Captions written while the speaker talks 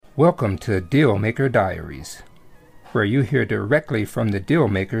Welcome to Dealmaker Diaries, where you hear directly from the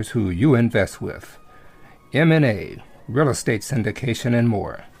dealmakers who you invest with. M&A, real estate syndication, and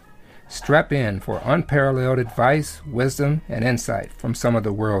more. Strap in for unparalleled advice, wisdom, and insight from some of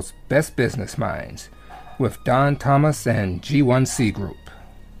the world's best business minds with Don Thomas and G1C Group.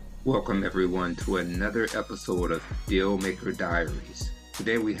 Welcome everyone to another episode of Dealmaker Diaries.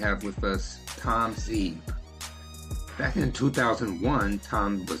 Today we have with us Tom Zeeb. Back in 2001,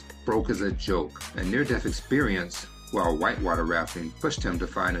 Tom was broke as a joke. A near-death experience while whitewater rafting pushed him to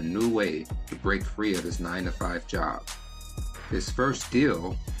find a new way to break free of his 9-to-5 job. His first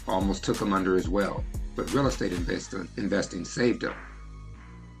deal almost took him under his well, but real estate investing saved him,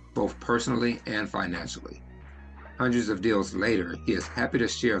 both personally and financially. Hundreds of deals later, he is happy to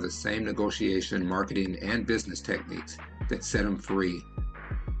share the same negotiation, marketing, and business techniques that set him free.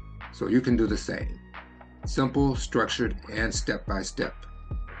 So you can do the same. Simple, structured, and step-by-step.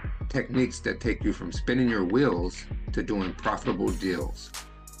 Techniques that take you from spinning your wheels to doing profitable deals.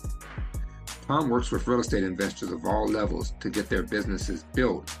 Tom works with real estate investors of all levels to get their businesses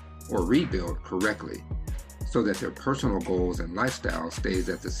built or rebuilt correctly so that their personal goals and lifestyle stays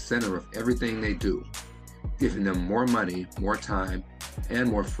at the center of everything they do, giving them more money, more time, and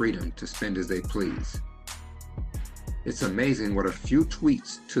more freedom to spend as they please. It's amazing what a few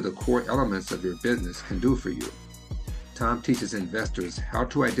tweaks to the core elements of your business can do for you. Tom teaches investors how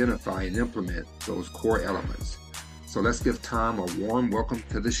to identify and implement those core elements. So let's give Tom a warm welcome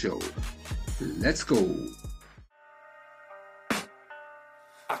to the show. Let's go.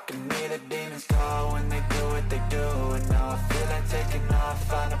 I can hear the demons call when they do what they do. And now I feel like taking off,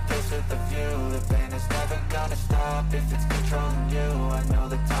 find a place with a view. The pain is never gonna stop if it's controlling you. I know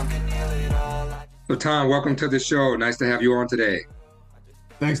that time can heal it all. So Tom, welcome to the show. Nice to have you on today.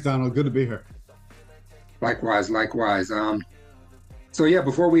 Thanks, Donald. Good to be here. Likewise. So yeah,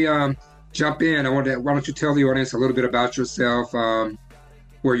 before we jump in, why don't you tell the audience a little bit about yourself,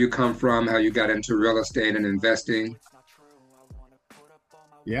 where you come from, how you got into real estate and investing.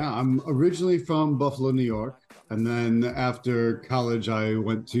 Yeah, I'm originally from Buffalo, New York. And then after college, I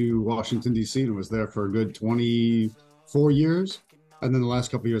went to Washington, D.C. and was there for a good 24 years. And then the last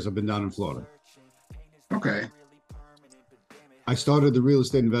couple of years, I've been down in Florida. Okay. I started the real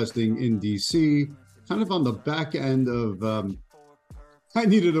estate investing in D.C. kind of on the back end of, I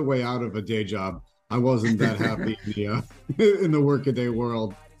needed a way out of a day job. I wasn't that happy in the workaday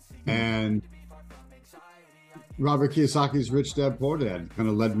world. And Robert Kiyosaki's Rich Dad Poor Dad kind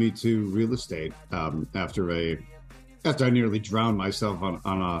of led me to real estate after I nearly drowned myself on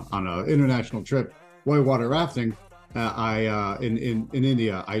a international trip whitewater rafting. In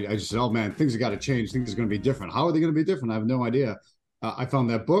India, I just said, oh man, things have got to change. Things are going to be different. How are they going to be different? I have no idea. I found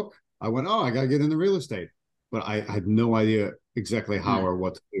that book. I went, oh, I got to get into real estate, but I had no idea exactly how or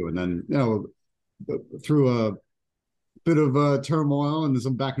what to do. And then, through a bit of turmoil and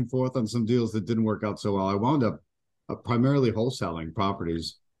some back and forth on some deals that didn't work out so well, I wound up primarily wholesaling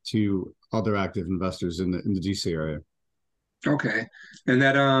properties to other active investors in the DC area. Okay. And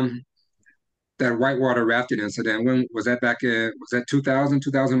that whitewater rafting incident, when was that was that 2000,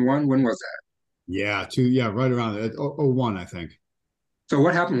 2001? When was that? Yeah, right around it. 01, I think. So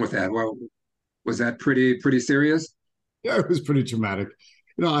what happened with that? Well, was that pretty serious? Yeah, it was pretty traumatic.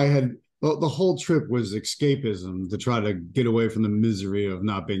 I had the whole trip was escapism to try to get away from the misery of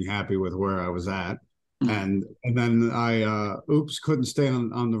not being happy with where I was at. And then I couldn't stay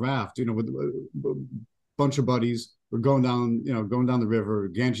on the raft, with a bunch of buddies. We're going down the river,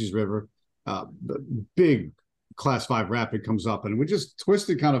 Ganges River. The big class 5 rapid comes up and we just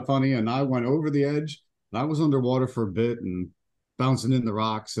twisted kind of funny, and I went over the edge and I was underwater for a bit and bouncing in the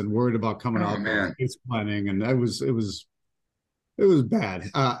rocks and worried about coming up. Man. It's planning, and it was bad.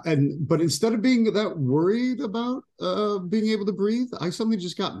 But instead of being that worried about being able to breathe, I suddenly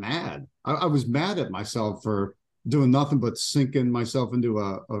just got mad. I was mad at myself for doing nothing but sinking myself into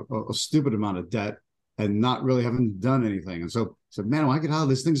a stupid amount of debt and not really having done anything. And so I said, man, when I get out of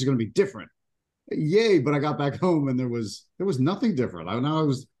this, things are going to be different. Yay. But I got back home and there was nothing different. I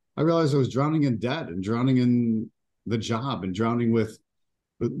realized I was drowning in debt and drowning in the job and drowning with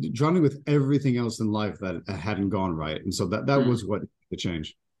everything else in life that hadn't gone right. And so that was what the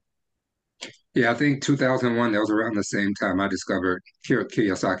change. Yeah, I think 2001, that was around the same time I discovered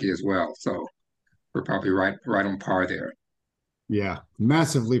Kiyosaki as well. So we're probably right on par there. Yeah,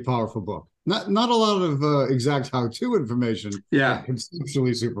 massively powerful book. Not a lot of exact how-to information. Yeah,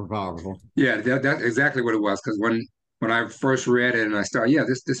 conceptually super powerful. Yeah, that's exactly what it was. Because when I first read it and I started,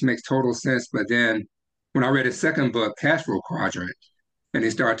 this makes total sense. But then when I read his second book, Cash Flow Quadrant, and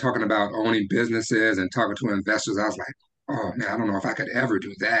he started talking about owning businesses and talking to investors, I was like, oh man, I don't know if I could ever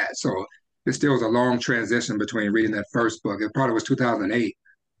do that. So it still was a long transition between reading that first book. It probably was 2008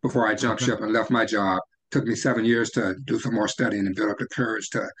 before I jumped Okay. ship and left my job. Took me 7 years to do some more studying and build up the courage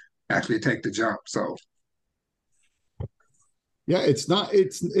to actually take the jump. So Yeah, it's not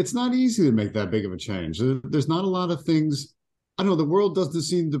easy to make that big of a change. There's not a lot of things. I don't know. The world doesn't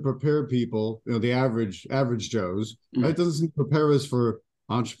seem to prepare people, the average Joes, right? It doesn't seem to prepare us for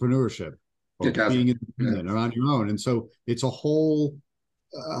entrepreneurship it or doesn't. being Yeah. independent or on your own. And so it's a whole.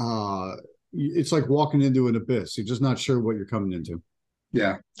 It's like walking into an abyss. You're just not sure what you're coming into.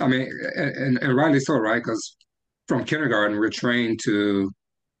 Yeah. I mean, and rightly so, right? Because from kindergarten, we're trained to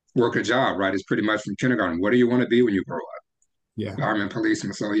work a job, right? It's pretty much from kindergarten. What do you want to be when you grow up? Yeah. Fireman,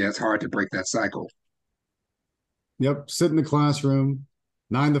 policeman. So yeah, it's hard to break that cycle. Yep. Sit in the classroom,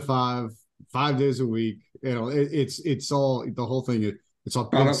 9 to 5, 5 days a week. It's all the whole thing. It's a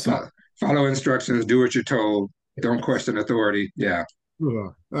big Follow, suck. follow instructions, do what you're told, don't question authority. Yeah.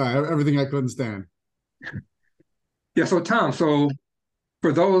 Everything I couldn't stand. Yeah. So Tom, so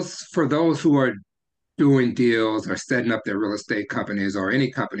for those who are doing deals or setting up their real estate companies or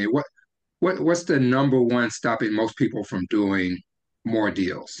any company, what's the number one stopping most people from doing more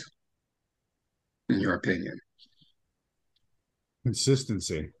deals, in your opinion?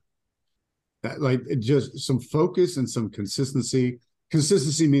 Consistency. That like just some focus and some consistency.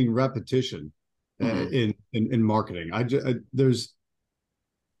 Consistency meaning repetition Hmm. in marketing. There's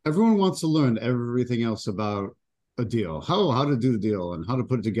everyone wants to learn everything else about a deal, how to do the deal and how to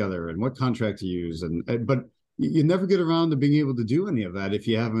put it together and what contract to use, and but you never get around to being able to do any of that if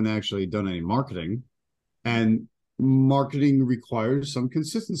you haven't actually done any marketing. And marketing requires some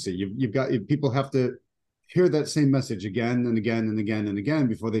consistency. You've got people have to hear that same message again and again and again and again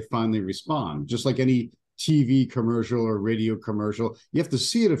before they finally respond. Just like any TV commercial or radio commercial, you have to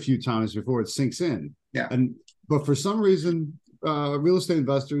see it a few times before it sinks in. Yeah. And but for some reason, real estate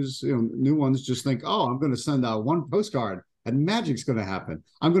investors, new ones, just think, oh, I'm going to send out one postcard and magic's going to happen.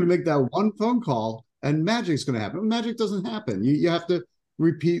 I'm going to make that one phone call and magic's going to happen. Magic doesn't happen. You have to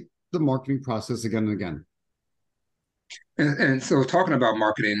repeat the marketing process again and again. And so talking about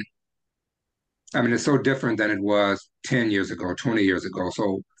marketing, I mean, it's so different than it was 10 years ago, 20 years ago.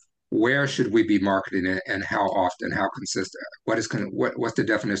 So where should we be marketing it and how often, how consistent? What's the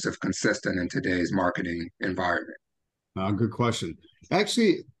definition of consistent in today's marketing environment? Good question.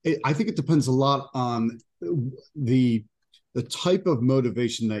 Actually, I think it depends a lot on the the type of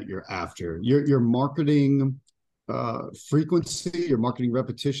motivation that you're after. Your marketing frequency, your marketing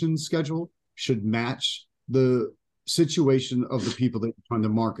repetition schedule should match the situation of the people that you're trying to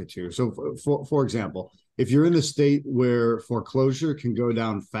market to. So, for example, if you're in a state where foreclosure can go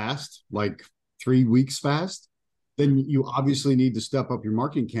down fast, like 3 weeks fast, then you obviously need to step up your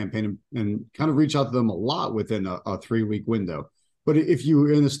marketing campaign and kind of reach out to them a lot within a 3 week window. But if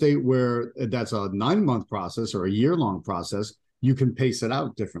you're in a state where that's a 9 month process or a year long process, you can pace it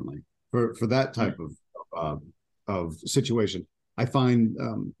out differently for that type of situation. I find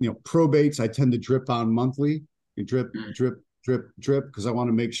probates I tend to drip on monthly, drip, Mm. drip, drip, drip, because I want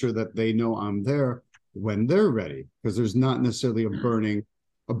to make sure that they know I'm there when they're ready. Because there's not necessarily a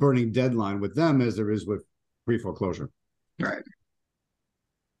burning deadline with them as there is with pre-foreclosure. Right.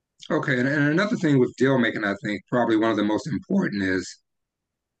 Okay. And another thing with deal making, I think probably one of the most important is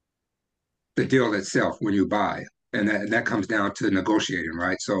the deal itself when you buy. And that comes down to negotiating,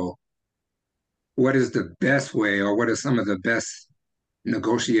 right? So what is the best way or what are some of the best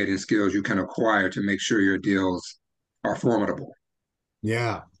negotiating skills you can acquire to make sure your deals are formidable?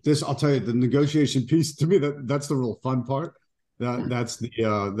 Yeah, this I'll tell you the negotiation piece to me that's the real fun part. That's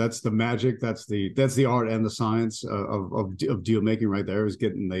the magic. That's the art and the science of deal making right there is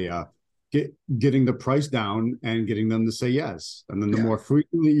getting the price down and getting them to say yes. And then the Yeah. more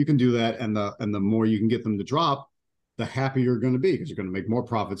frequently you can do that, and the more you can get them to drop, the happier you're going to be because you're going to make more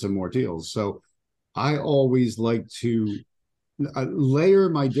profits and more deals. So I always like to layer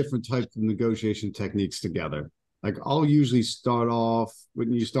my different types of negotiation techniques together. Like I'll usually start off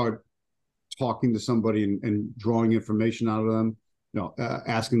when you start talking to somebody and drawing information out of them,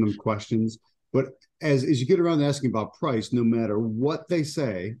 asking them questions. But as you get around to asking about price, no matter what they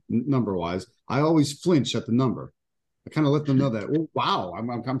say, number wise, I always flinch at the number. I kind of let them know that, oh, wow,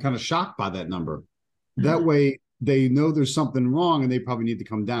 I'm kind of shocked by that number. That way they know there's something wrong and they probably need to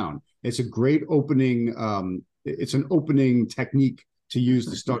come down. It's a great opening. It's an opening technique to use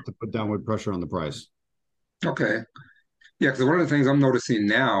to start to put downward pressure on the price. Okay. Yeah, because one of the things I'm noticing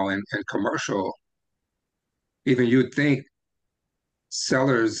now in commercial, even you'd think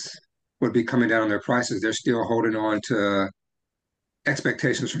sellers would be coming down on their prices. They're still holding on to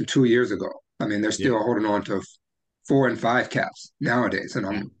expectations from 2 years ago. I mean, they're Yeah. still holding on to 4 and 5 caps nowadays. And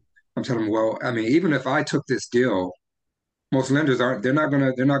I'm telling them, well, I mean, even if I took this deal, most lenders aren't. They're not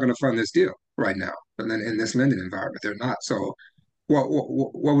gonna fund this deal right now. And then in this lending environment, they're not. So, what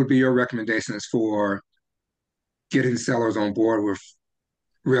would be your recommendations for getting sellers on board with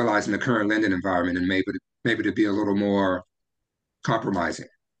realizing the current lending environment and maybe to be a little more compromising?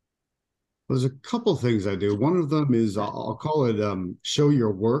 There's a couple things I do. One of them is I'll call it show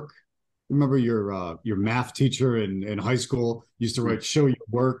your work. Remember your math teacher in high school used to write show your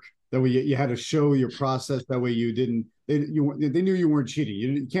work. That way you had to show your process. That way you didn't they knew you weren't cheating.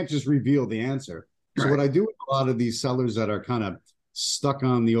 You can't just reveal the answer. So Right. what I do with a lot of these sellers that are kind of stuck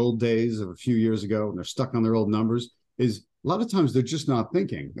on the old days of a few years ago and they're stuck on their old numbers is a lot of times they're just not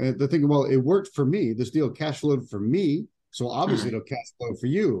thinking. They're thinking, well, it worked for me. This deal cash flowed for me. So obviously Mhm. it'll cash flow for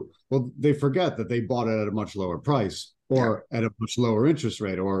you. Well, they forget that they bought it at a much lower price Yeah. or at a much lower interest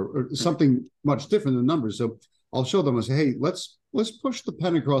rate or something much different than numbers. So I'll show them and say, hey, let's push the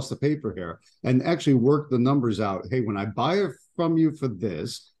pen across the paper here and actually work the numbers out. Hey, when I buy it from you for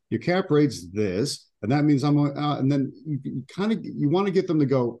this, your cap rate's this, and that means and then you kind of you want to get them to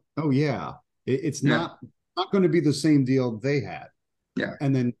go, oh yeah, it's Yeah. not going to be the same deal they had, Yeah.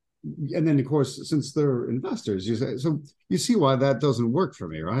 and then of course since they're investors, you say so you see why that doesn't work for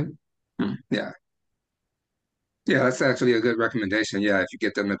me, right? Yeah. Yeah, that's actually a good recommendation. Yeah, if you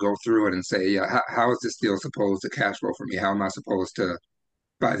get them to go through it and say, yeah, how is this deal supposed to cash flow for me? How am I supposed to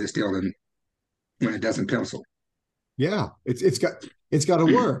buy this deal when it doesn't pencil? Yeah, it's got to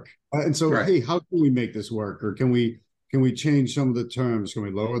work. And so, Right. hey, how can we make this work? Or can we change some of the terms? Can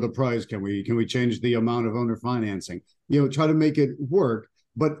we lower the price? Can we change the amount of owner financing? Try to make it work.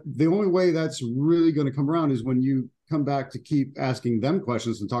 But the only way that's really going to come around is when you come back to keep asking them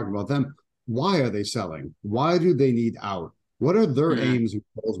questions and talking about them. Why are they selling? Why do they need out? What are their Mhm. aims and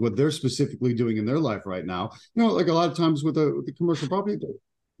goals? What they're specifically doing in their life right now? Like a lot of times with the commercial property,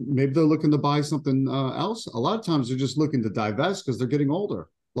 maybe they're looking to buy something else. A lot of times they're just looking to divest because they're getting older.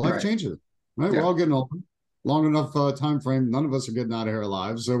 Life Right. changes, right? We're Yeah. all getting older. Long enough time frame. None of us are getting out of here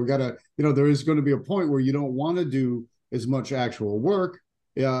alive. So we got to, there is going to be a point where you don't want to do as much actual work.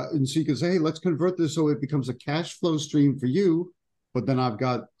 Yeah, and so you can say, hey, let's convert this so it becomes a cash flow stream for you. But then I've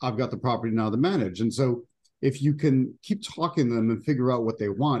got the property now to manage. And so if you can keep talking to them and figure out what they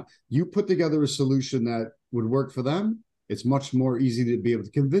want, you put together a solution that would work for them. It's much more easy to be able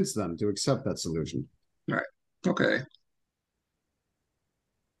to convince them to accept that solution. Right. Okay.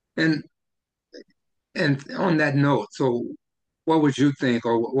 And and on that note, so what would you think,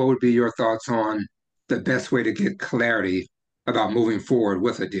 or what would be your thoughts on the best way to get clarity about moving forward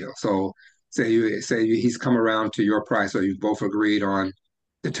with a deal? So he's come around to your price, or you've both agreed on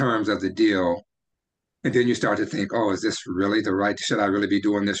the terms of the deal, and then you start to think, oh, is this really the right? Should I really be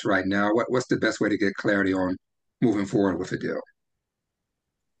doing this right now? What's the best way to get clarity on moving forward with a deal?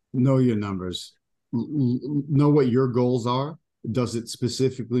 Know your numbers. Know what your goals are. Does it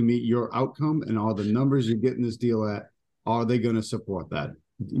specifically meet your outcome? And are the numbers you get in this deal at, are they going to support that?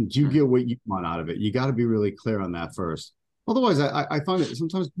 Do you get what you want out of it? You got to be really clear on that first. Otherwise, I find that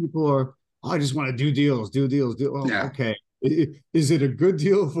sometimes people are, oh, I just want to do deals, do deals, do. Well, Yeah. okay. Is it a good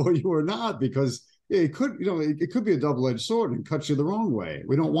deal for you or not? Because it could, it could be a double-edged sword and cut you the wrong way.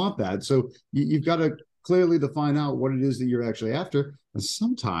 We don't want that. So you've got to clearly define out what it is that you're actually after. And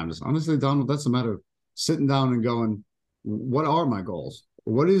sometimes, honestly, Donald, that's a matter of sitting down and going, what are my goals?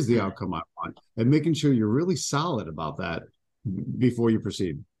 What is the outcome I want? And making sure you're really solid about that before you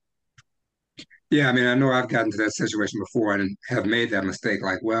proceed. Yeah, I mean, I know I've gotten to that situation before and have made that mistake.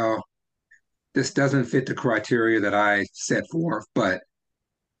 Like, well, this doesn't fit the criteria that I set forth, but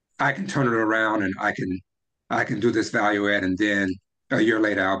I can turn it around and I can do this value add, and then a year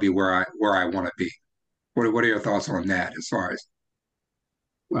later I'll be where I want to be. What are your thoughts on that as far as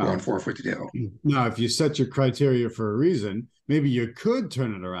going Well, forth with the deal? now, if you set your criteria for a reason, maybe you could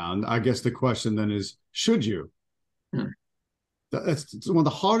turn it around. I guess the question then is, should you? Hmm. That's one of the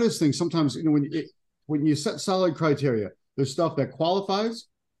hardest things. Sometimes, when you set solid criteria, there's stuff that qualifies,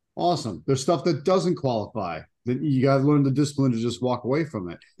 awesome. There's stuff that doesn't qualify. Then you got to learn the discipline to just walk away from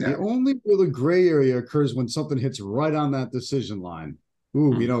it. The Yeah. only really gray area occurs when something hits right on that decision line.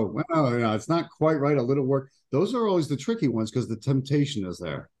 Ooh, Hmm. well, it's not quite right. A little work. Those are always the tricky ones because the temptation is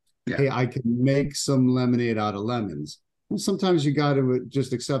there. Yeah. Hey, I can make some lemonade out of lemons. Well, sometimes you got to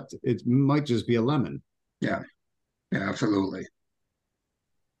just accept it might just be a lemon. Yeah. Yeah, absolutely.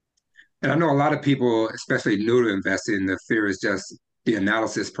 And I know a lot of people, especially new to investing, the fear is just the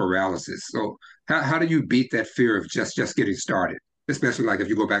analysis paralysis. So how do you beat that fear of just getting started? Especially like if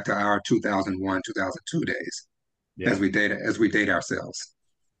you go back to our 2001, 2002 days Yeah. as we date ourselves.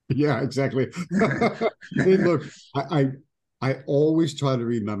 Yeah, exactly. Hey, look, I always try to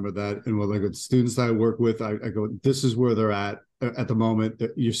remember that, and with like with students that I work with, I go, this is where they're at the moment.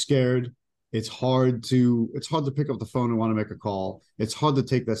 That you're scared. It's hard to pick up the phone and want to make a call. It's hard to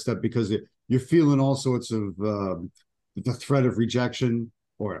take that step because you're feeling all sorts of the threat of rejection,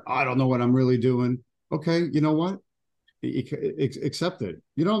 or I don't know what I'm really doing. Okay, you know what? Accept it.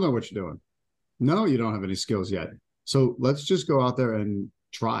 You don't know what you're doing. No, you don't have any skills yet. So let's just go out there and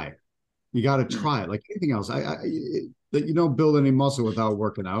try. You got to try it like anything else. That you don't build any muscle without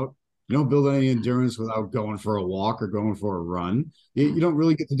working out. You don't build any endurance without going for a walk or going for a run. You don't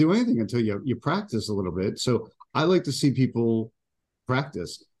really get to do anything until you practice a little bit. So I like to see people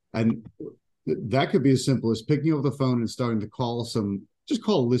practice, and that could be as simple as picking up the phone and starting to just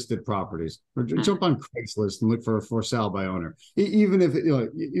call listed properties, or jump on Craigslist and look for sale by owner. Even if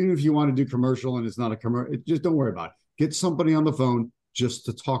you want to do commercial and it's not a commercial, just don't worry about it. Get somebody on the phone just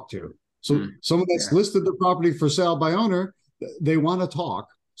to talk to. So someone that's listed the property for sale by owner, they want to talk.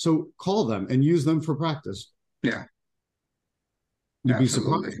 So call them and use them for practice. Yeah, You'd be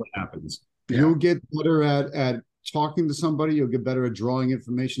absolutely. surprised what happens. Yeah, You'll get better at talking to somebody. You'll get better at drawing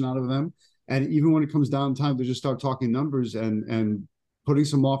information out of them. And even when it comes down time to just start talking numbers and putting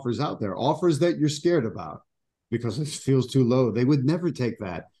some offers out there, offers that you're scared about because it feels too low, they would never take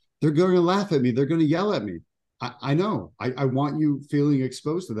that. They're going to laugh at me. They're going to yell at me. I know. I want you feeling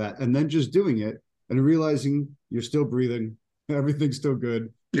exposed to that, and then just doing it and realizing you're still breathing, everything's still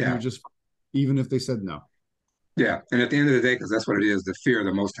good. And yeah, you're just, even if they said no. yeah. And at the end of the day, because that's what it is, the fear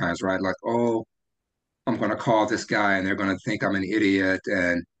the most times, right? Like, oh, I'm going to call this guy and they're going to think I'm an idiot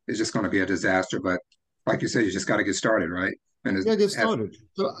and it's just going to be a disaster. But like you said, you just got to get started, right? And Yeah, get started.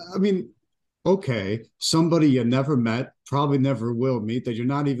 So, I mean, okay, somebody you never met, probably never will meet, that you're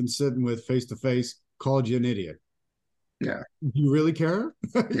not even sitting with face to face, called you an idiot. yeah, Do you really care?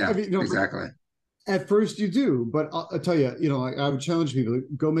 I yeah, mean, exactly. at first you do, but I'll tell you, I would challenge people,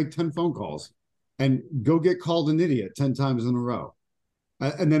 go make 10 phone calls and go get called an idiot 10 times in a row.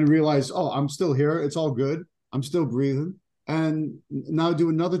 And then realize, oh, I'm still here. It's all good. I'm still breathing. And now do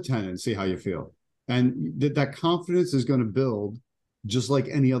another 10 and see how you feel. And that confidence is going to build just like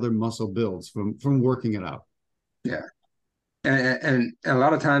any other muscle builds from working it out. Yeah. And a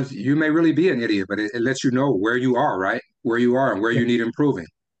lot of times you may really be an idiot, but it lets you know where you are, right? Where you are and where Yeah, you need improving.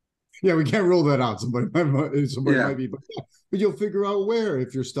 yeah, we can't rule that out. Somebody Yeah, might be, but you'll figure out where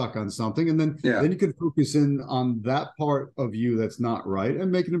if you're stuck on something, and then yeah, then you can focus in on that part of you that's not right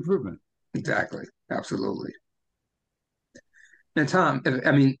and make an improvement. exactly. Absolutely. And Tom,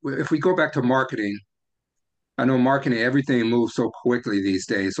 I mean, if we go back to marketing, I know marketing, everything moves so quickly these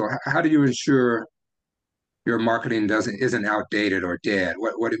days. So how do you ensure your marketing doesn't isn't outdated or dead?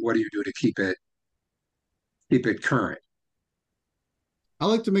 What do you do to keep it current? I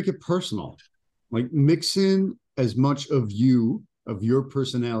like to make it personal, like mix in as much of your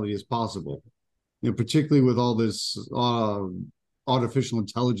personality as possible. Particularly with all this artificial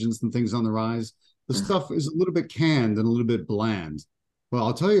intelligence and things on the rise, the Mm, stuff is a little bit canned and a little bit bland. Well,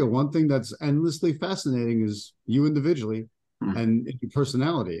 I'll tell you one thing that's endlessly fascinating is you individually mm, and your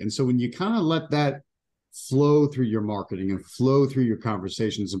personality. And so when you kind of let that flow through your marketing and flow through your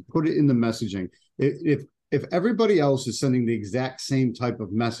conversations and put it in the messaging, if everybody else is sending the exact same type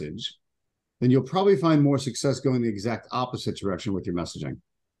of message, then you'll probably find more success going the exact opposite direction with your messaging.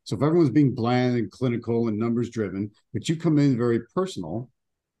 So if everyone's being bland and clinical and numbers driven, but you come in very personal,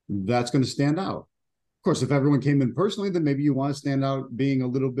 that's going to stand out. Of course, if everyone came in personally, then maybe you want to stand out being a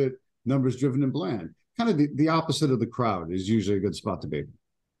little bit numbers driven and bland. Kind of the opposite of the crowd is usually a good spot to be.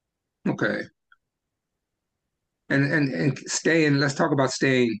 okay. And staying, let's talk about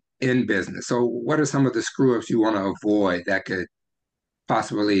staying in business. So what are some of the screw ups you want to avoid that could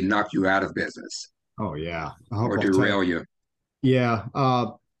possibly knock you out of business Oh yeah, or I'll tell you. derail you? Yeah,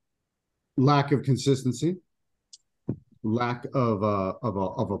 lack of consistency, lack of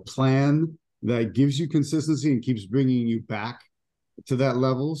a plan that gives you consistency and keeps bringing you back to that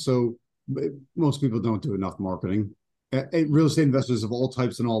level. So most people don't do enough marketing. Real estate investors of all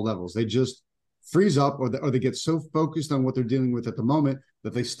types and all levels, they just freeze up, or they get so focused on what they're dealing with at the moment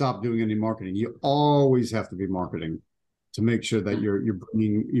that they stop doing any marketing. You always have to be marketing to make sure that you're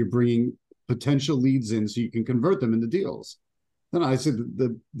bringing potential leads in so you can convert them into deals. Then I said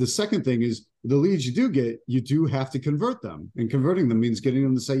the second thing is the leads you do get, you do have to convert them, and converting them means getting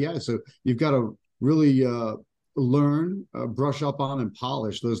them to say yes. So you've got to really learn, brush up on, and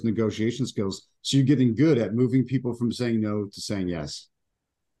polish those negotiation skills. So you're getting good at moving people from saying no to saying yes.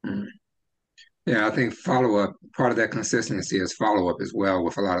 Mm. Yeah, I think follow up, part of that consistency is follow up as well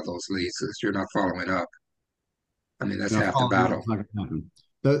with a lot of those leads. Because you're not following up. I mean, that's Now, half the following up battle. is not going to happen.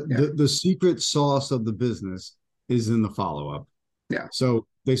 The, Yeah. the secret sauce of the business is in the follow-up. Yeah. So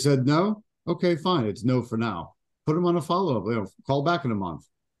they said no. Okay, fine. It's no for now. Put them on a follow-up. Call back in a month.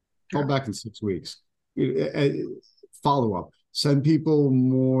 Call Yeah. back in 6 weeks. Follow-up. Send people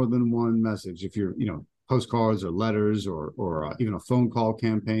more than one message. If you're, postcards or letters or even a phone call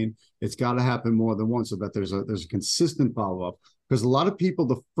campaign, it's got to happen more than once so that there's a consistent follow-up. Because a lot of people,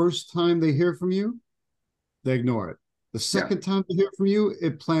 the first time they hear from you, they ignore it. The Yeah. second time they hear from you,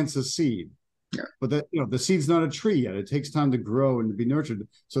 it plants a seed. Yeah. But that, the seed's not a tree yet. It takes time to grow and to be nurtured.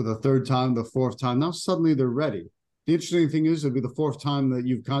 So the third time, the fourth time, now suddenly they're ready. The interesting thing is, it'll be the fourth time that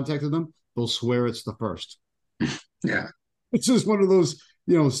you've contacted them, they'll swear it's the first. Yeah. It's just one of those,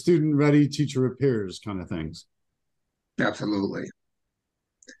 student ready, teacher appears kind of things. Absolutely.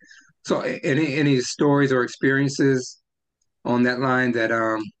 So any stories or experiences on that line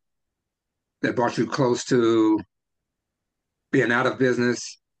that brought you close to being out of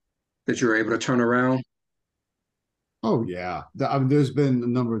business that you were able to turn around? Oh yeah, I mean, there's been a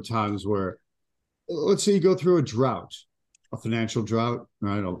number of times where, let's say you go through a drought, a financial drought,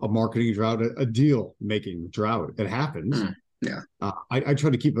 right? A marketing drought, a deal making drought. It happens. Mm, yeah. I try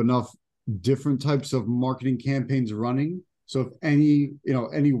to keep enough different types of marketing campaigns running. So if any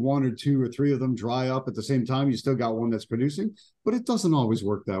one or two or three of them dry up at the same time, you still got one that's producing. But it doesn't always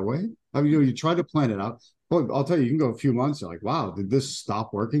work that way. I mean, you try to plan it out. Boy, I'll tell you, you can go a few months. You're like, wow, did this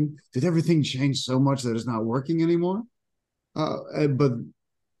stop working? Did everything change so much that it's not working anymore? But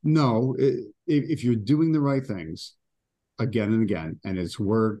no, if you're doing the right things again and again, and it's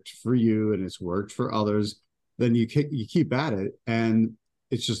worked for you and it's worked for others, then you keep at it, and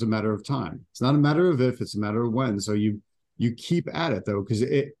it's just a matter of time. It's not a matter of if, it's a matter of when. So you keep at it though, because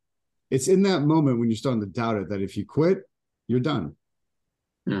it's in that moment when you're starting to doubt it that if you quit, you're done.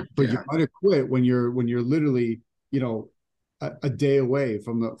 Mm, But you yeah. might have quit when you're literally a day away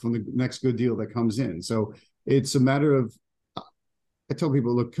from the next good deal that comes in. So it's a matter of, I tell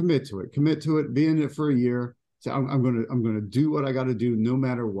people, look, commit to it, be in it for a year. So I'm gonna do what I got to do no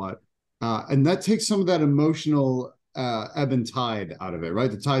matter what, and that takes some of that emotional ebb and tide out of it,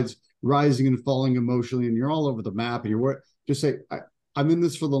 right? The tide's rising and falling emotionally, and you're all over the map, and just say, I'm in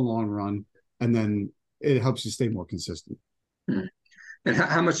this for the long run, and then it helps you stay more consistent. Mm. And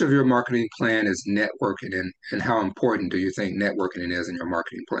how much of your marketing plan is networking, and how important do you think networking is in your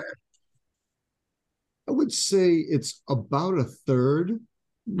marketing plan? I would say it's about a third,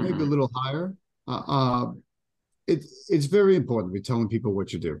 maybe a Hmm. little higher. Uh, uh, it's very important to be telling people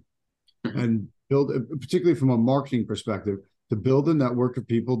what you do Hmm. and build, particularly from a marketing perspective, to build a network of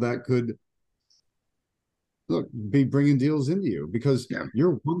people that could look be bringing deals into you because Yeah.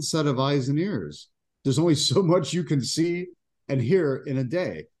 you're one set of eyes and ears. There's only so much you can see and hear in a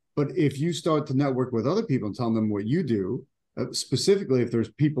day. But if you start to network with other people and tell them what you do, specifically if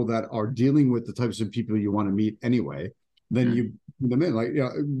there's people that are dealing with the types of people you want to meet anyway, then Hmm. you bring them in. Like,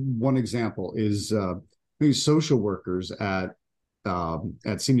 one example is maybe social workers at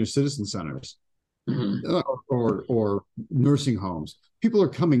senior citizen centers, Hmm. or nursing homes. People are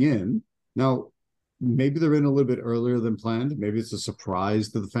coming in now. Maybe they're in a little bit earlier than planned. Maybe it's a surprise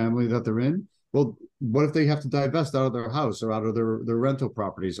to the family that they're in. Well, what if they have to divest out of their house or out of their rental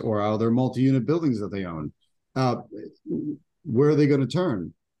properties or out of their multi-unit buildings that they own? Uh, where are they going to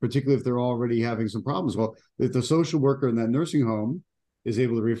turn? Particularly if they're already having some problems. Well, if the social worker in that nursing home is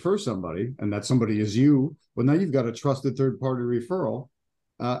able to refer somebody, and that somebody is you, well, now you've got a trusted third-party referral,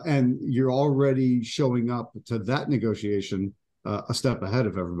 and you're already showing up to that negotiation a step ahead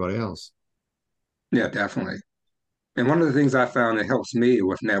of everybody else. Yeah, definitely. And one of the things I found that helps me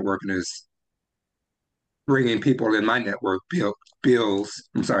with networking is bringing people in my network deals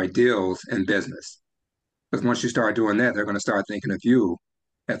in business. Because once you start doing that, they're going to start thinking of you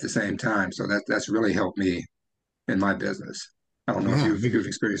at the same time. So that's really helped me in my business. I don't know if Yeah, you've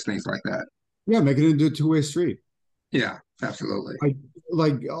experienced things like that. yeah, make it into a two-way street. Yeah, absolutely. I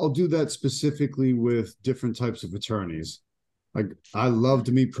like I'll do that specifically with different types of attorneys. Like I love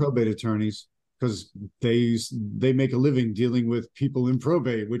to meet probate attorneys because they make a living dealing with people in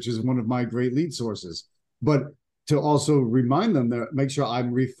probate, which is one of my great lead sources. But to also remind them that make sure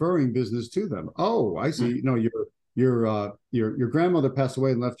I'm referring business to them. Oh, I see. Your grandmother passed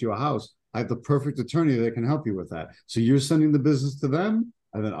away and left you a house. I have the perfect attorney that can help you with that. So you're sending the business to them,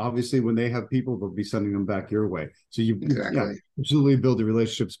 and then obviously when they have people, they'll be sending them back your way. So yeah, Exactly, absolutely build the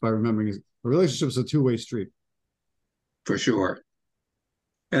relationships by remembering a relationship is a two-way street. for sure.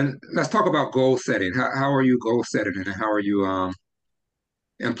 And let's talk about goal setting. How are you goal setting and how are you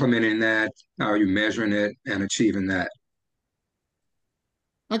implementing that? How are you measuring it and achieving that?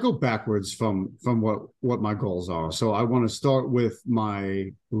 I go backwards from what my goals are. So I want to start with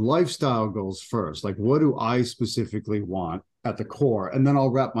my lifestyle goals first. Like, what do I specifically want at the core? And then I'll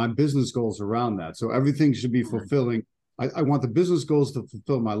wrap my business goals around that. So everything should be fulfilling. I want the business goals to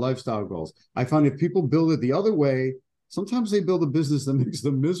fulfill my lifestyle goals. I find if people build it the other way, sometimes they build a business that makes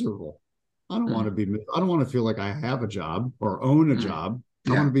them miserable. I don't want to feel like I have a job or own a job.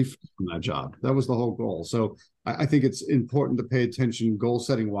 I want to be free from that job. That was the whole goal. So I think it's important to pay attention, goal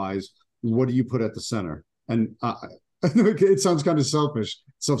setting wise. What do you put at the center? And it sounds kind of selfish.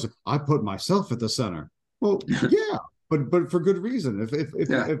 I put myself at the center. Well, yeah, but for good reason.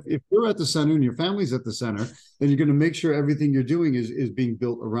 If you're at the center and your family's at the center, then you're going to make sure everything you're doing is being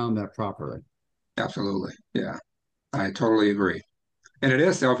built around that properly. Absolutely. Yeah, I totally agree. And it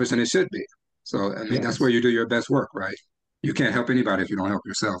is selfish, and it should be. So, I mean, that's Yes. where you do your best work, right? You can't help anybody if you don't help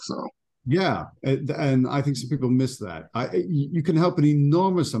yourself. So, Yeah, and I think some people miss that. You can help an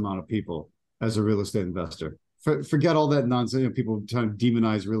enormous amount of people as a real estate investor. Forget all that nonsense. You know, people trying to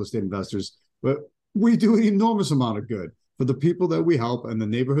demonize real estate investors, but we do an enormous amount of good for the people that we help and the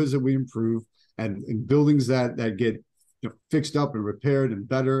neighborhoods that we improve and buildings that get fixed up and repaired and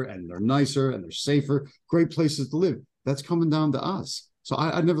better and they're nicer and they're safer, great places to live. That's coming down to us. So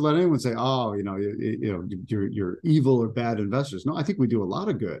I never let anyone say, "Oh, you're evil or bad investors." No, I think we do a lot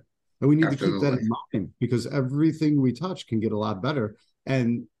of good. And we need to keep that absolutely. in mind because everything we touch can get a lot better.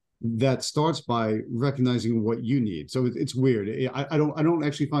 And that starts by recognizing what you need. So it's weird. I don't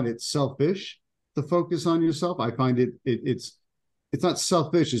actually find it selfish to focus on yourself. I find it's not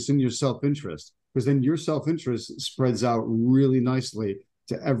selfish, it's in your self-interest. Because then your self-interest spreads out really nicely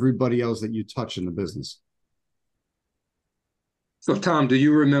to everybody else that you touch in the business. So, Tom, do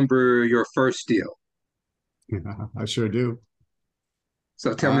you remember your first deal? I sure do.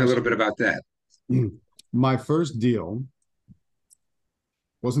 So, tell me a I little bit about that. My first deal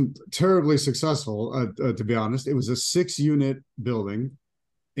wasn't terribly successful, to be honest. It was a 6 unit building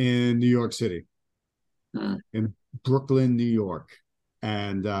in New York City, Hmm. in Brooklyn, New York.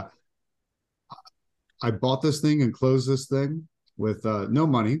 And I bought this thing and closed this thing with no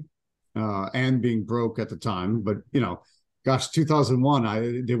money and being broke at the time. But, gosh,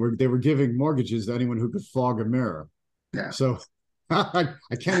 2001, they were giving mortgages to anyone who could fog a mirror. Yeah. So I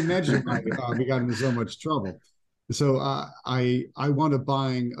can't imagine why we got into so much trouble. So I wound up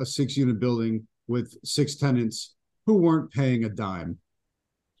buying a 6 unit building with 6 tenants who weren't paying a dime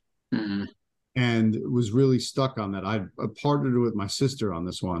Hmm. and was really stuck on that. I partnered with my sister on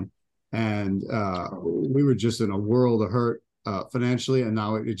this one, and we were just in a world of hurt financially. And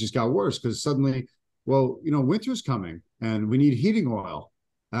now it just got worse because suddenly, well, winter's coming and we need heating oil,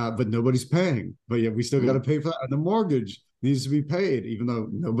 but nobody's paying. But yet we still got to pay for that, and the mortgage needs to be paid, even though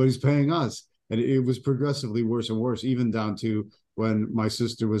nobody's paying us. And it was progressively worse and worse, even down to when my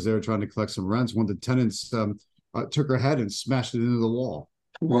sister was there trying to collect some rents. One of the tenants took her head and smashed it into the wall.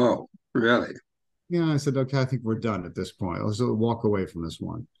 Whoa, really? Yeah, I said, okay, I think we're done at this point. Let's walk away from this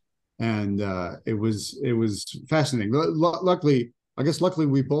one. And it was fascinating. Luckily, I guess luckily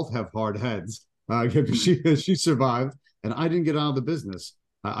we both have hard heads. She survived, and I didn't get out of the business.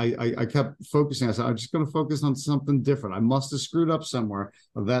 I kept focusing. I said, I'm just going to focus on something different. I must have screwed up somewhere.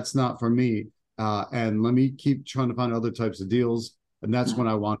 That's not for me. And let me keep trying to find other types of deals. And that's when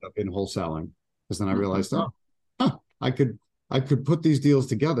I wound up in wholesaling, because then I realized, I could put these deals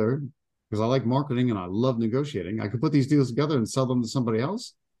together because I like marketing and I love negotiating. I could put these deals together and sell them to somebody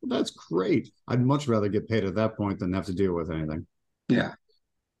else. Well, that's great. I'd much rather get paid at that point than have to deal with anything. Yeah.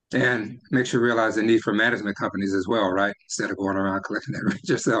 And makes you realize the need for management companies as well, right? Instead of going around collecting that rent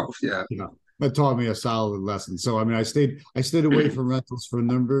yourself. Yeah. Yeah, that taught me a solid lesson. So I mean, I stayed away from rentals for a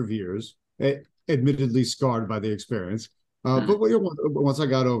number of years, admittedly scarred by the experience. But once I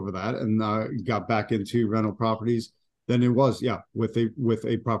got over that and got back into rental properties, then it was with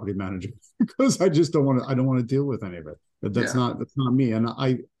a property manager because I don't want to deal with any of it. That's Yeah. not me. And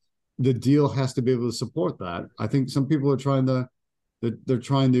the deal has to be able to support that. I think some people are trying to they're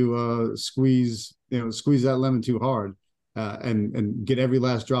trying to squeeze that lemon too hard and get every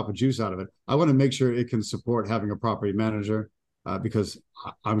last drop of juice out of it. I want to make sure it can support having a property manager because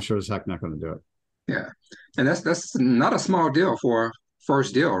I'm sure as heck not going to do it. Yeah. And that's not a small deal for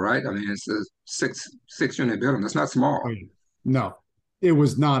first deal, right? I mean, it's a six unit building. That's not small. I mean, no, it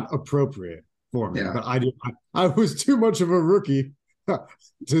was not appropriate for me, Yeah. but I was too much of a rookie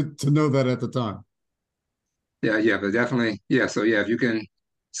to know that at the time. Yeah, yeah, but definitely, yeah. So yeah, if you can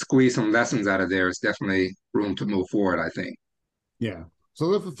squeeze some lessons out of there, it's definitely room to move forward, I think. Yeah.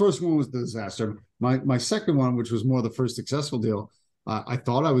 So the first one was the disaster. My second one, which was more the first successful deal, I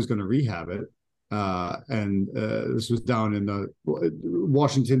thought I was going to rehab it, and this was down in the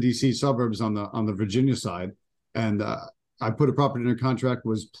Washington D.C. suburbs on the Virginia side, and I put a property under contract,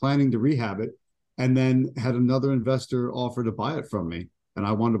 was planning to rehab it, and then had another investor offer to buy it from me, and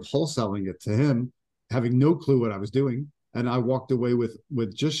I wound up wholesaling it to him, having no clue what I was doing, and I walked away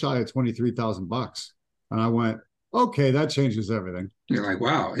with just shy of $23,000, and I went, okay, that changes everything. You're like,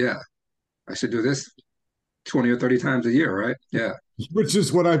 wow, yeah, I should do this 20 or 30 times a year, right? Yeah. Which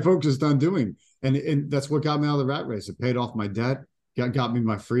is what I focused on doing. And that's what got me out of the rat race. It paid off my debt, got me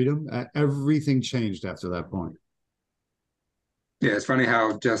my freedom. Everything changed after that point. Yeah, it's funny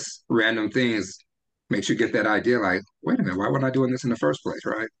how just random things makes you get that idea like, wait a minute, why wasn't I doing this in the first place,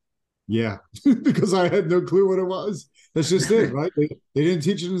 right? Yeah, because I had no clue what it was. That's just it, right? They didn't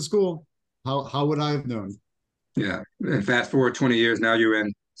teach it in school. How would I have known? Yeah. And fast forward 20 years, now you're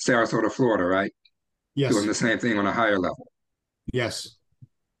in Sarasota, Florida, right? Doing Yes, the same thing on a higher level. yes.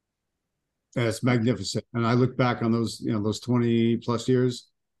 It's magnificent. And I look back on those, those 20 plus years,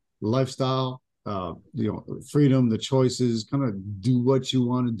 lifestyle, freedom, the choices, kind of do what you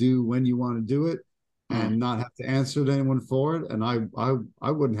want to do when you want to do it, Mm, and not have to answer to anyone for it. And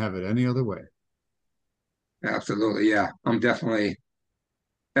I wouldn't have it any other way. absolutely. Yeah. I'm definitely,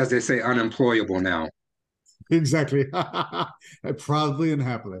 as they say, unemployable now. Exactly. Proudly and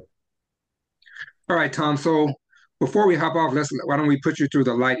happily. All right, Tom. So before we hop off, why don't we put you through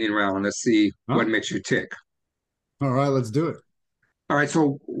the lightning round? Let's see what Huh? makes you tick. All right, let's do it. All right.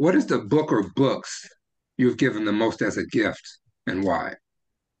 So what is the book or books you've given the most as a gift and why?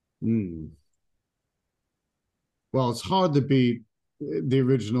 Hmm. Well, it's hard to beat the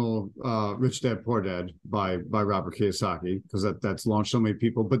original Rich Dad Poor Dad by Robert Kiyosaki, because that's launched so many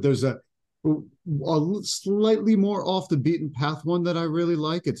people. But there's a slightly more off the beaten path one that I really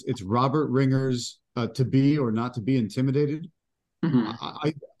like. It's Robert Ringer's To Be or Not to Be Intimidated. Hmm.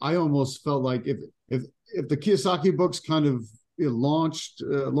 I almost felt like if the Kiyosaki books kind of launched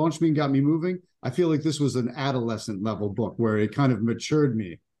me and got me moving, I feel like this was an adolescent level book where it kind of matured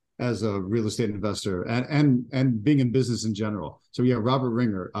me as a real estate investor and being in business in general. So yeah, Robert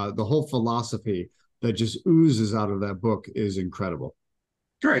Ringer, the whole philosophy that just oozes out of that book is incredible.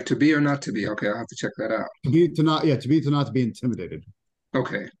 All right. To be or not to be. Okay. I'll have to check that out. To not to be intimidated.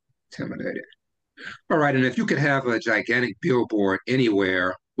 Okay. Intimidated. All right. And if you could have a gigantic billboard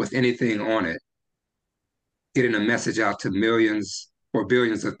anywhere with anything on it, getting a message out to millions or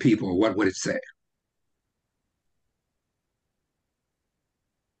billions of people, what would it say?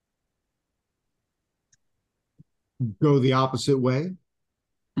 Go the opposite way.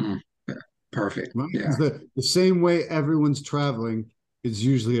 Mm, yeah, perfect. Right? Yeah. The same way everyone's traveling is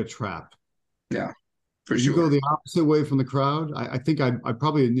usually a trap. Yeah, for You go sure. the opposite way from the crowd. I think I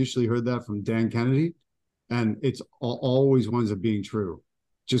probably initially heard that from Dan Kennedy, and it's always winds up being true.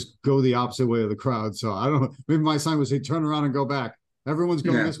 Just go the opposite way of the crowd. So I don't know. Maybe my sign would say, turn around and go back. Everyone's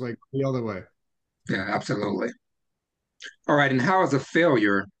going Yeah. this way, go the other way. Yeah, absolutely. All right. And how has a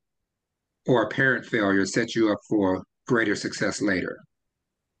failure or apparent failure set you up for greater success later?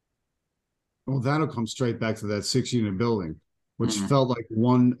 Well, that'll come straight back to that 6 unit building, which Mm, felt like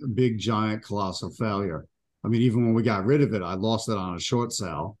one big, giant, colossal failure. I mean, even when we got rid of it, I lost it on a short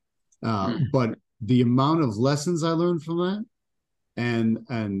sale. mm. But the amount of lessons I learned from that, and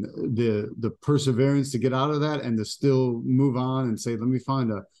the perseverance to get out of that and to still move on and say, let me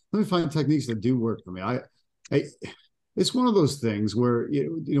find techniques that do work for me. I it's one of those things where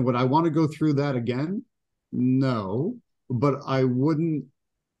would I want to go through that again? No, but I wouldn't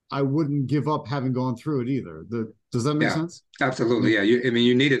give up having gone through it either. Does that make Yeah, sense? absolutely. Yeah. I mean,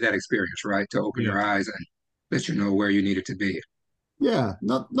 you needed that experience, right, to open Yeah. your eyes and let you know where you needed to be. Yeah,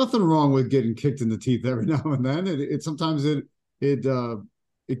 nothing wrong with getting kicked in the teeth every now and then. It sometimes it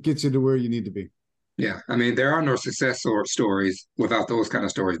it gets you to where you need to be. Yeah. I mean, there are no stories without those kind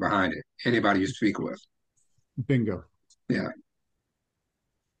of stories behind it. Anybody you speak with. Bingo. Yeah.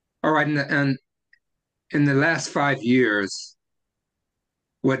 All right. And in the last 5 years,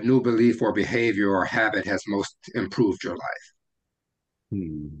 what new belief or behavior or habit has most improved your life?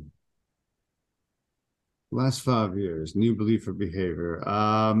 Hmm. Last 5 years, new belief or behavior.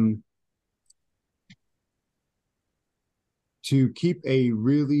 To keep a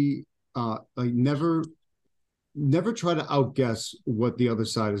really like never try to outguess what the other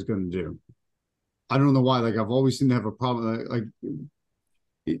side is going to do. I don't know why. Like I've always seemed to have a problem.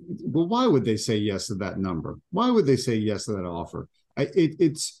 Well, why would they say yes to that number? Why would they say yes to that offer?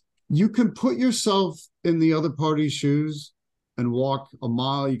 It's you can put yourself in the other party's shoes and walk a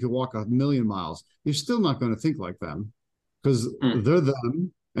mile. You could walk a million miles. You're still not going to think like them because Mm, they're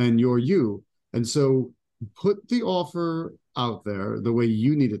them and you're you. And so put the offer out there the way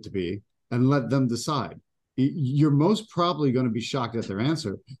you need it to be and let them decide. You're most probably going to be shocked at their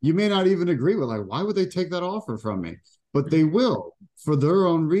answer. You may not even agree with, like, why would they take that offer from me? But they will, for their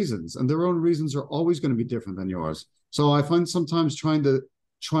own reasons, and their own reasons are always going to be different than yours. So I find sometimes you're not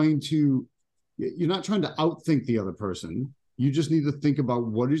trying to outthink the other person. You just need to think about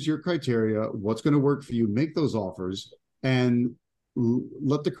what is your criteria, what's going to work for you, make those offers, and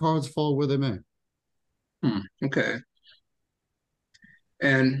let the cards fall where they may. Okay.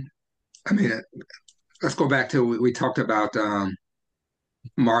 And I mean, let's go back to we talked about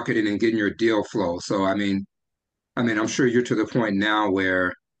marketing and getting your deal flow. So I'm sure you're to the point now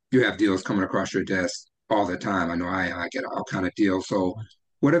where you have deals coming across your desk all the time. I know I get all kind of deals. So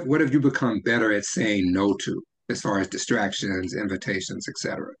what have you become better at saying no to as far as distractions, invitations,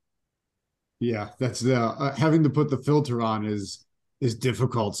 etc.? Yeah, that's the having to put the filter on is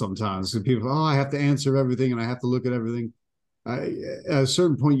difficult sometimes. So people, oh, I have to answer everything and I have to look at everything. At a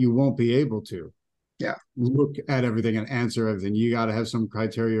certain point, you won't be able to Yeah. look at everything and answer everything. You got to have some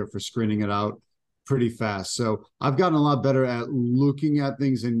criteria for screening it out pretty fast. So I've gotten a lot better at looking at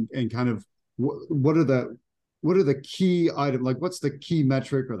things and kind of what are the key item, like what's the key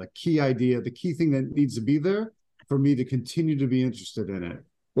metric or the key idea, the key thing that needs to be there for me to continue to be interested in it.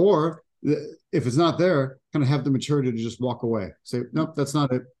 Or if it's not there, kind of have the maturity to just walk away. Say, nope, that's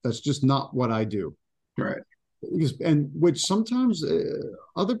not it. That's just not what I do. Right. And which sometimes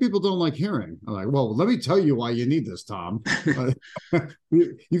other people don't like hearing. I'm like, well, let me tell you why you need this, Tom.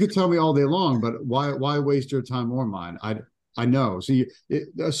 You could tell me all day long, but why waste your time or mine? I know. So at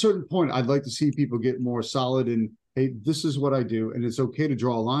a certain point, I'd like to see people get more solid in, hey, this is what I do, and it's okay to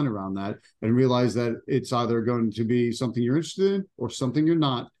draw a line around that and realize that it's either going to be something you're interested in or something you're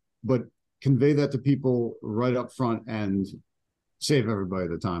not, but convey that to people right up front and save everybody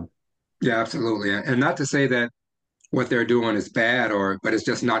the time. Yeah, absolutely. And not to say that what they're doing is bad but it's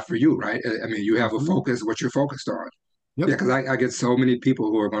just not for you, right? I mean, you have a Mhm. focus, what you're focused on. Yeah, Yep. because I get so many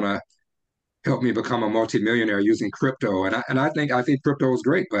people who are going to help me become a multimillionaire using crypto. And I think crypto is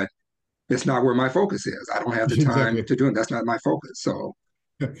great, but it's not where my focus is. I don't have the time Exactly. to do it. That's not my focus. So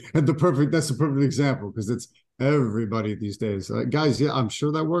And that's the perfect example because it's everybody these days. Guys, yeah, I'm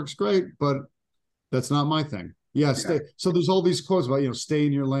sure that works great, but that's not my thing. Yeah, yeah. stay. So there's all these quotes about, stay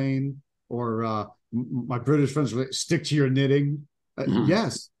in your lane, or my British friends were like, stick to your knitting. Mhm.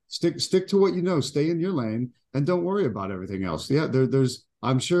 Yes, stick to what you know, stay in your lane, and don't worry about everything else. Yeah, there's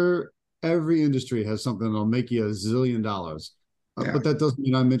I'm sure every industry has something that'll make you $1 zillion, Yeah, but that doesn't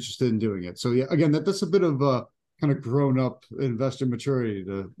mean I'm interested in doing it. So yeah, again, that's a bit of a kind of grown up investor maturity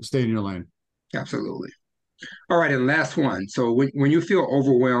to stay in your lane. absolutely. All right, and last one. So when you feel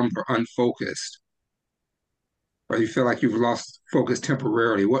overwhelmed or unfocused, or you feel like you've lost focus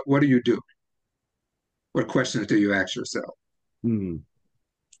temporarily, what do you do? What questions do you ask yourself? Hmm.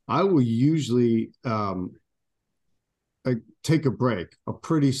 I will usually take a break, a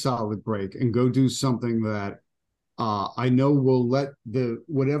pretty solid break, and go do something that I know will let the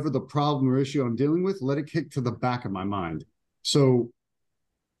whatever the problem or issue I'm dealing with, let it kick to the back of my mind. So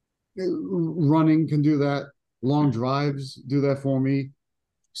running can do that. Long drives do that for me.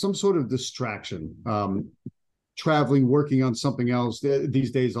 Some sort of distraction. Traveling, working on something else.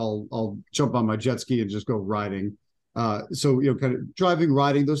 These days, I'll jump on my jet ski and just go riding. So kind of driving,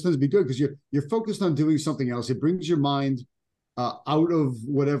 riding, those things be good because you're focused on doing something else. It brings your mind out of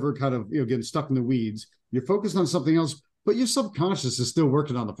whatever kind of getting stuck in the weeds. You're focused on something else, but your subconscious is still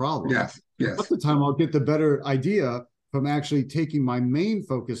working on the problem. Yes, At yes. the time, I'll get the better idea from actually taking my main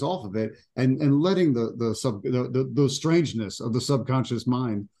focus off of it and letting the strangeness of the subconscious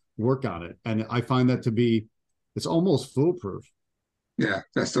mind work on it. And I find that to be it's almost foolproof. Yeah,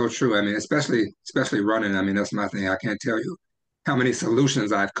 that's so true. I mean, especially running. I mean, that's my thing. I can't tell you how many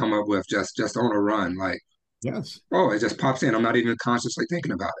solutions I've come up with just on a run. Like, Yes. oh, it just pops in. I'm not even consciously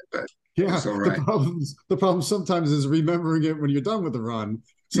thinking about it, but you're Yeah. so The right. problem sometimes is remembering it when you're done with the run.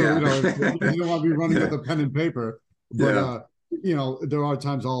 So, Yeah. you don't want to be running with a pen and paper. But Yeah. there are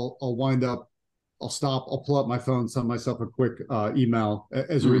times I'll wind up, I'll stop, I'll pull up my phone, send myself a quick email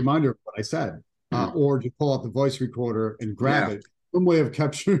as a Mm, reminder of what I said, mm. or to pull out the voice recorder and grab Yeah. it. Some way of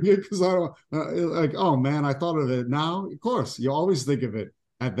capturing it because I don't like, oh man, I thought of it now. Of course, you always think of it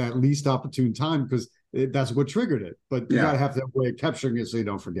at that least opportune time because that's what triggered it. But you got Yeah. to have that way of capturing it so you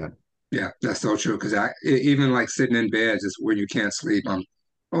don't forget. Yeah. That's so true. Because even like sitting in bed just when you can't sleep,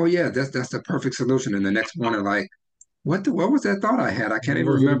 oh yeah, that's the perfect solution. And the next morning, like, what was that thought I had? I can't What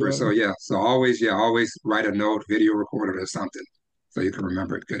even was it remember. So again? yeah. So always write a note, video record it or something so you can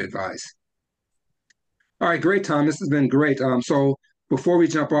remember it. Good advice. All right, great, Tom. This has been great. So before we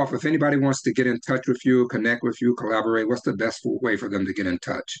jump off, if anybody wants to get in touch with you, connect with you, collaborate, what's the best way for them to get in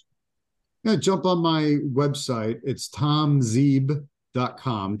touch? Yeah, jump on my website. It's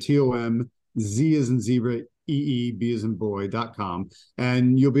tomzeeb.com, TOMZ as in zebra, EEB as in boy.com.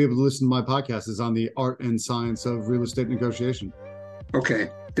 And you'll be able to listen to my podcast. It's on the art and science of real estate negotiation.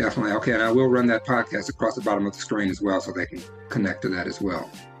 Okay, definitely. Okay, and I will run that podcast across the bottom of the screen as well so they can connect to that as well.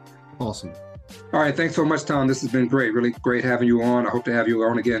 Awesome. All right, thanks so much, Tom. This has been great. Really great having you on. I hope to have you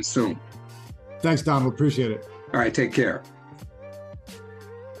on again soon. Thanks, Donald. Appreciate it. All right, take care.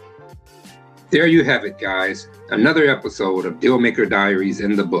 There you have it, guys. Another episode of Dealmaker Diaries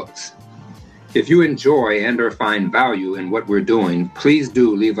in the books. If you enjoy and or find value in what we're doing, please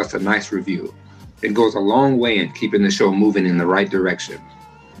do leave us a nice review. It goes a long way in keeping the show moving in the right direction.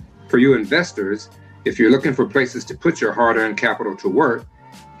 For you investors, if you're looking for places to put your hard-earned capital to work,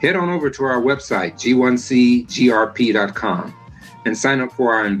 head on over to our website, g1cgrp.com, and sign up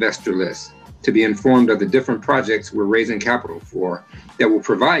for our investor list to be informed of the different projects we're raising capital for that will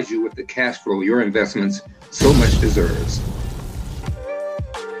provide you with the cash flow your investments so much deserves.